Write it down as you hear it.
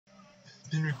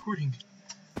been recording.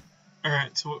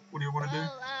 Alright, so what do you want to do?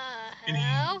 Hello? Any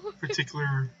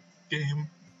particular game?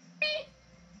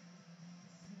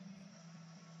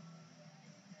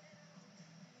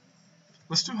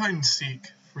 Let's do hide and seek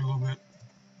for a little bit.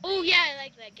 Oh yeah, I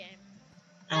like that game.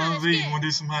 LMV, you want to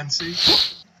do some hide and seek?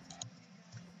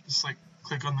 Just like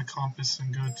click on the compass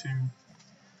and go to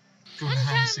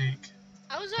hide and seek.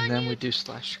 I was on And then YouTube. we do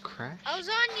 /crash? I was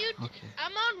on YouTube. Okay.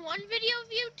 I'm on one video of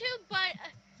YouTube, but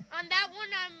on that one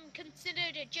I'm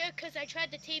considered a jerk because I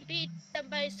tried to TP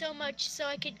somebody so much so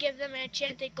I could give them an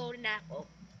enchanted golden apple.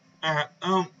 Alright,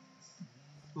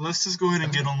 let's just go ahead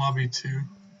and get on lobby 2.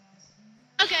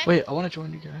 Okay. Wait, I want to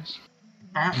join you guys.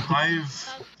 Alright, Hive,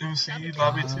 MC,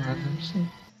 lobby 2. MC.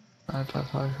 When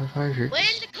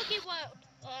the cookie world.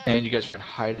 And you guys can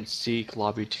hide and seek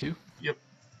lobby 2? Yep.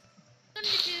 I'm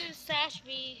gonna do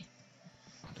 /V.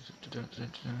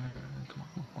 Come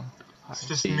on. It's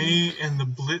just me and the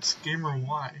Blitz Gamer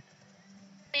Y.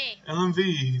 Hey.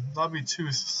 LMV, lobby 2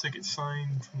 is the second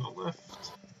sign from the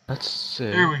left. That's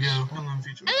 6. There we go, LMV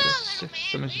joined. That's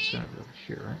 6. That means it's gonna be over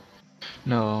here, right?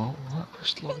 No, what?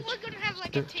 Where's lobby 2? We're gonna have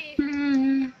like a T.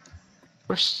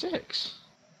 Where's 6?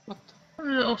 What the?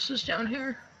 What else is down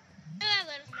here? Hello,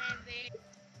 little man bear.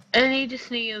 I need to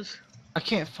sneeze. I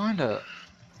can't find a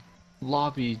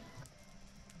lobby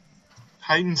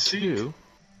Hide and seek. 2.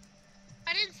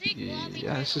 I didn't see lobby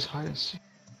Yeah, 2. this is hide and seek.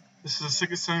 This is the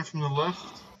second sign from the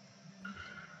left.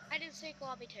 I didn't see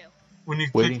lobby 2. When you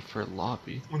Waiting click, for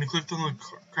lobby. when you clicked on the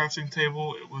crafting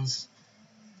table, it was.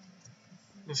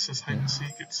 This says hide and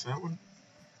seek. It's that one.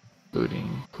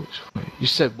 Booting. Wait, you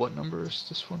said what number is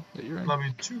this one that you're in?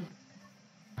 Lobby 2.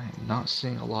 I am not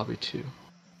seeing a lobby 2.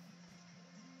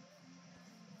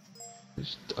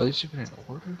 Are these even in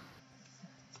order?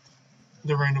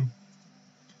 They're random.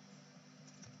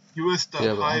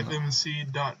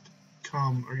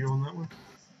 us.hivemc.com. Are you on that one?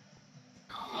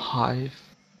 Hive.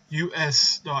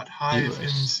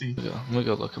 us.hivemc. Let me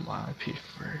go look at my IP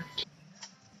first.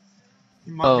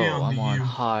 You might be on I'm the on U.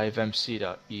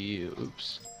 hivemc.eu.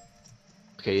 Oops.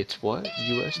 Okay, it's what?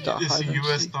 It's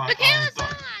us.hivemc? Okay, let's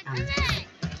on!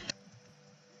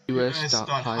 Hooray!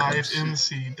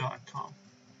 us.hivemc.com.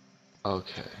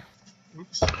 Okay.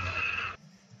 Oops.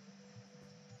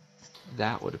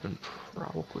 That would have been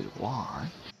probably why.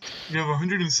 You have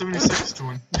 176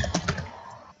 join.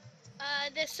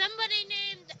 There's somebody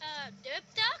named, Derp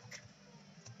Duck?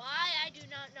 Why, I do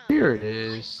not know. Here it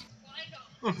is.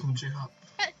 Welcome, J-Hop.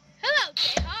 Hello,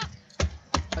 J-Hop.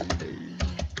 Hello.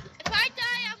 If I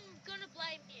die, I'm gonna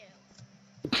blame you.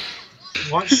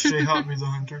 Watch J-Hop be the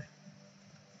hunter.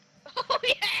 Oh,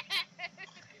 yeah!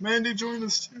 Mandy joined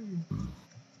us too.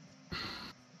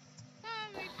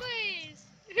 Mommy, please.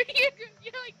 You're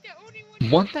like the only one.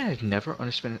 One thing I've never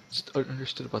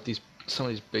understood about some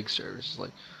of these big servers is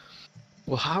like,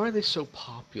 well, how are they so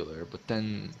popular, but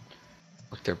then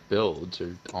like their builds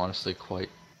are honestly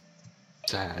quite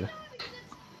sad.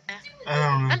 I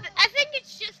don't know. I think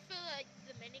it's just for like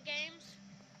the minigames.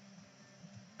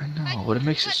 I know, but it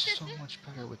makes it so much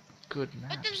better with good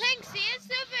maps. But the thing, CS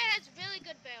server has really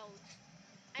good builds.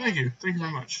 Thank you very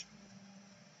much.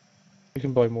 You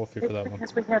can blame Wolfie for that one.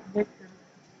 Because we have victims.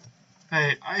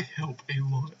 Hey, I help a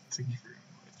lot. Thank you very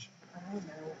much. I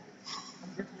know.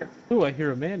 I'm just joking. Ooh, I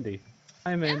hear a Mandy.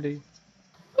 Hi, Mandy.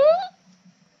 Well,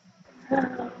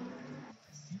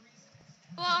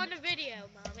 on the video,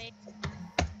 mommy.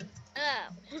 Oh.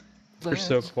 You're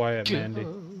so quiet, Mandy.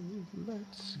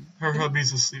 Let's Her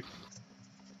hubby's asleep.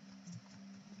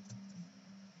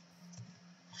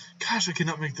 Gosh, I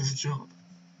cannot make this jump.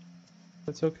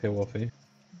 That's okay, Wolfie.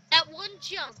 That one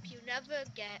jump you never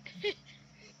get.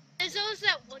 There's always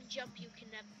that one jump you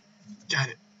can never. Got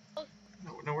it.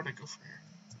 No, where to go from here?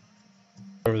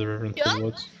 Over the river into the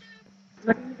woods.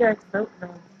 What are you guys voting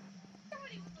on?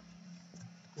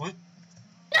 What?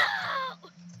 No!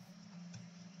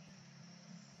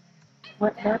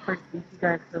 What rappers did you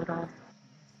guys vote on?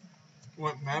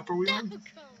 What map are we No, on? come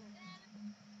on.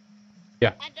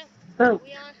 Yeah. I don't- Vote.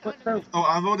 we aren't What on a- vote? Oh,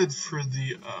 I voted for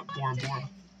the Bora Bora.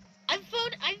 I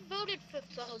voted for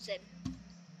Frozen.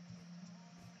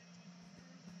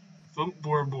 Vote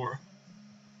Bora Bora.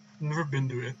 Never been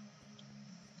to it.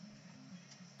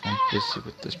 I'm busy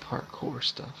with this parkour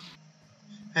stuff.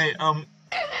 Hey,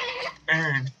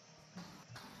 Aaron.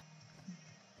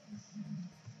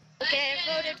 Okay, I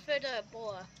voted for the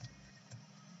boar.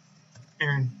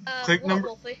 Aaron, click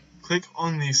Wolfie. click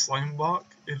on the slime block.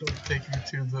 It'll take you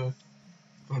to the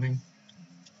voting.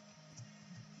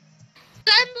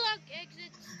 Sunblock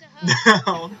exits the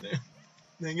hub. No,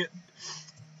 dang it.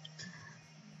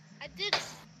 I did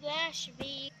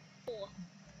 /V4.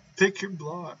 Pick your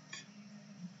block.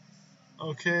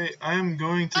 Okay, I am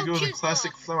going to go to the choose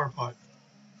classic one. flower pot.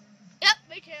 Yep,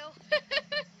 me too.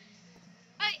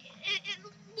 It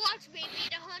wants me to be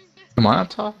the hunter. Am I on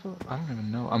top of? I don't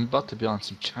even know. I'm about to be on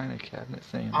some china cabinet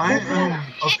thing. I am up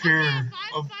Okay, here.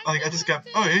 fine, Like I just got.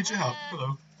 Oh, hey, Job.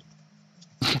 Hello.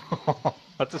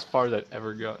 That's as far as I've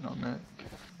ever gotten on that.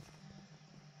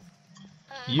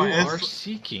 You My are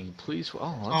seeking, please.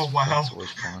 Oh, wow. that's always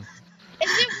fun.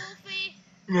 Is it Wolfie?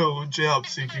 No, Job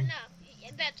seeking. No, yeah,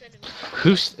 that's what it means.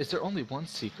 Who's? Is there only one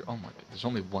seeker? Oh my god, there's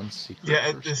only one seeker.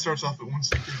 Yeah, it starts off at 1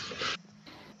 seeker.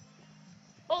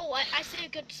 Oh, I see a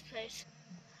good place.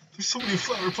 There's so many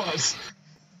flower pots.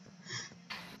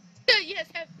 Yes,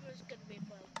 everyone's gonna be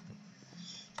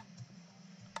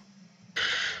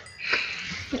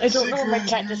fun. I don't know where my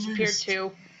cat disappeared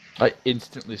to. I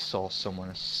instantly saw someone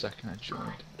the second I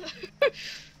joined.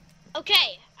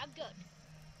 Okay, I'm good.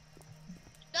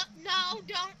 No,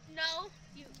 don't, no.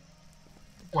 You.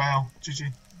 Wow,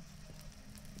 GG.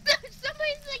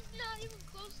 Somebody's like not even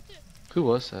close to. Who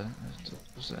was that?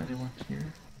 Was there anyone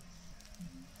here?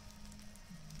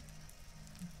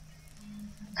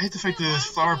 I hate the fact that this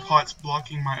flower pot's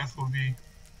blocking my FOV.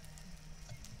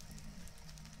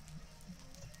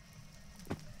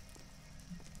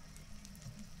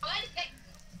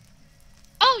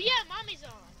 Oh yeah, mommy's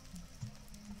on.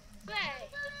 Right.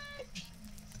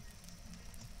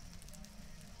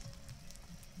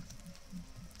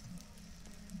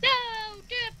 No,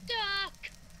 Dip Duck.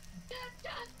 Dip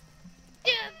Duck.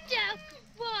 Dip Duck.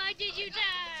 Why did you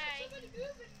die?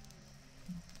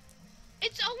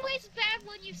 It's always bad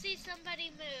when you see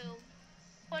somebody move.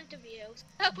 Point of view.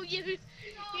 Oh, you're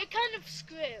kind of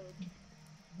screwed.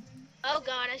 Oh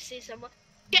God, I see someone.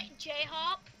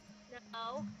 J-Hop.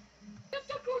 No.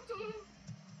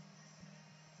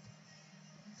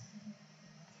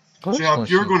 Job,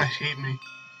 you're gonna hate me.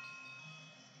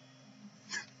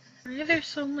 Why are there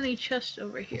so many chests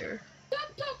over here?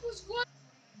 That duck was one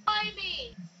by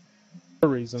me. For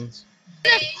reasons.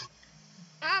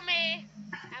 Mommy,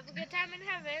 have a good time in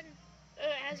heaven.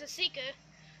 As a seeker.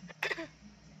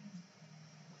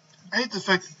 I hate the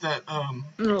fact that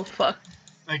Oh fuck.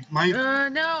 like my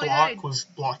No, block was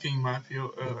blocking my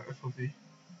FOV.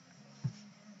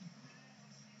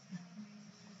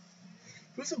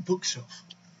 Where's a bookshelf?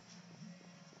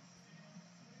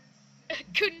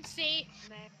 Couldn't see.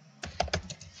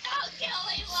 Don't kill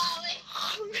me, Wally.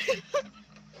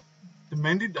 Did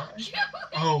Mandy die?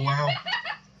 Oh wow.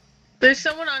 There's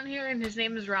someone on here and his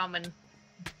name is Ramen.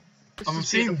 This I'm is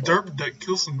seeing beautiful. Derp Duck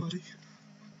kill somebody.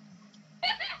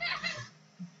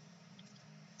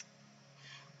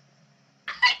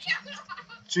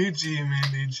 GG,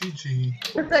 Mandy,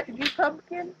 GG. Was that you,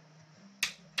 Pumpkin?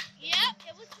 Yep,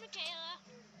 it was Michaela.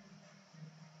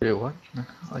 Wait, what? No,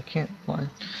 I can't find.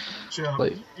 Job,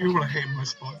 Like- you're gonna hate my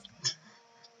spot.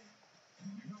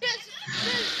 The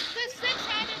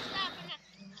six-headed stuff.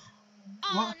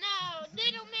 Oh What? no,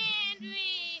 little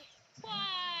Mandy.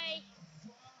 Why?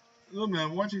 Little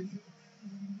man, why'd you...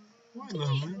 Why,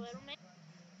 little man? Little man.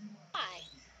 Why?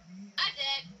 I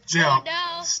did. Job,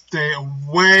 Oh, no. stay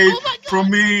away Oh my God. from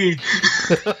me! Oh,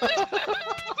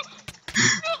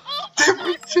 Damn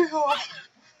it, Job! oh,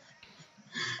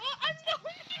 I'm so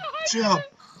Job,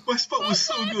 my spot was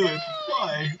so good.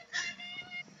 Why?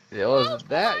 It wasn't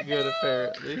that good,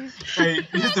 apparently. Hey,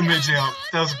 you hit the mid jump.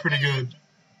 That was pretty good.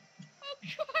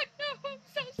 Oh God, no, I'm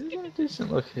so It's scared. a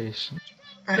decent location.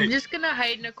 I'm Hey, just gonna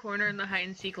hide in a corner in the hide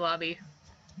and seek lobby.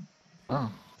 Oh.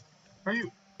 are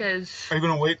you Because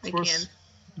gonna wait I for can. us?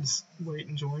 Just wait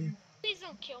and join. Please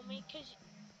don't kill me, cause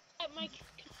that might.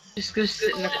 Just gonna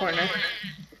sit in the corner.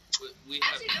 We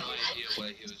have no idea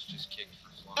why he was just kicked for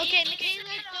flying. Okay, Michaela,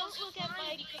 don't look at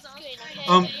my screen,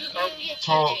 okay? You're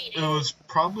Tall, cheating. it was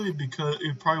probably because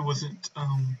it probably wasn't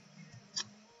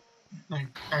like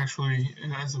actually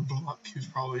as a block. He was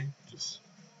probably just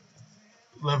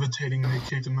levitating and they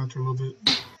kicked him after a little bit.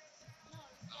 He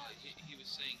was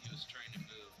saying he was trying to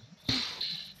move.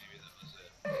 Maybe that was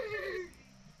it.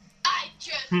 I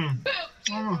just. I don't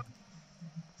know.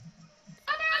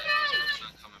 It's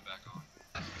not coming back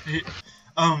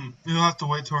on. You'll have to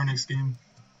wait till our next game.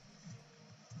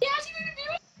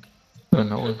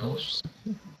 No one else.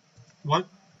 What?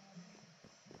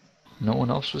 No one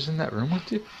else was in that room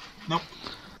with you? Nope.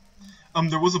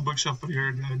 There was a bookshelf, but he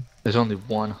already died. There's only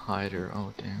one hider.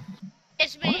 Oh, damn.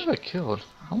 It's What me. have I killed?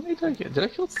 How many did I get? Did I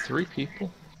kill 3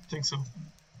 people? I think so.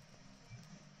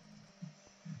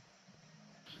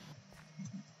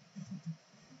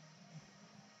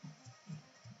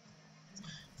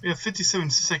 We have 57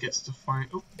 seconds to find.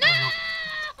 Oh, there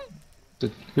we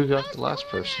go. Who got the last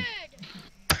person?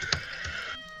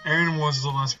 Aaron was the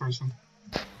last person.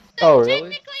 No, Oh, really?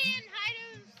 Technically, in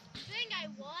Hido's thing, I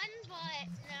won, but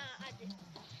no, I didn't.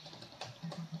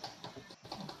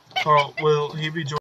 Carl, will he be joining?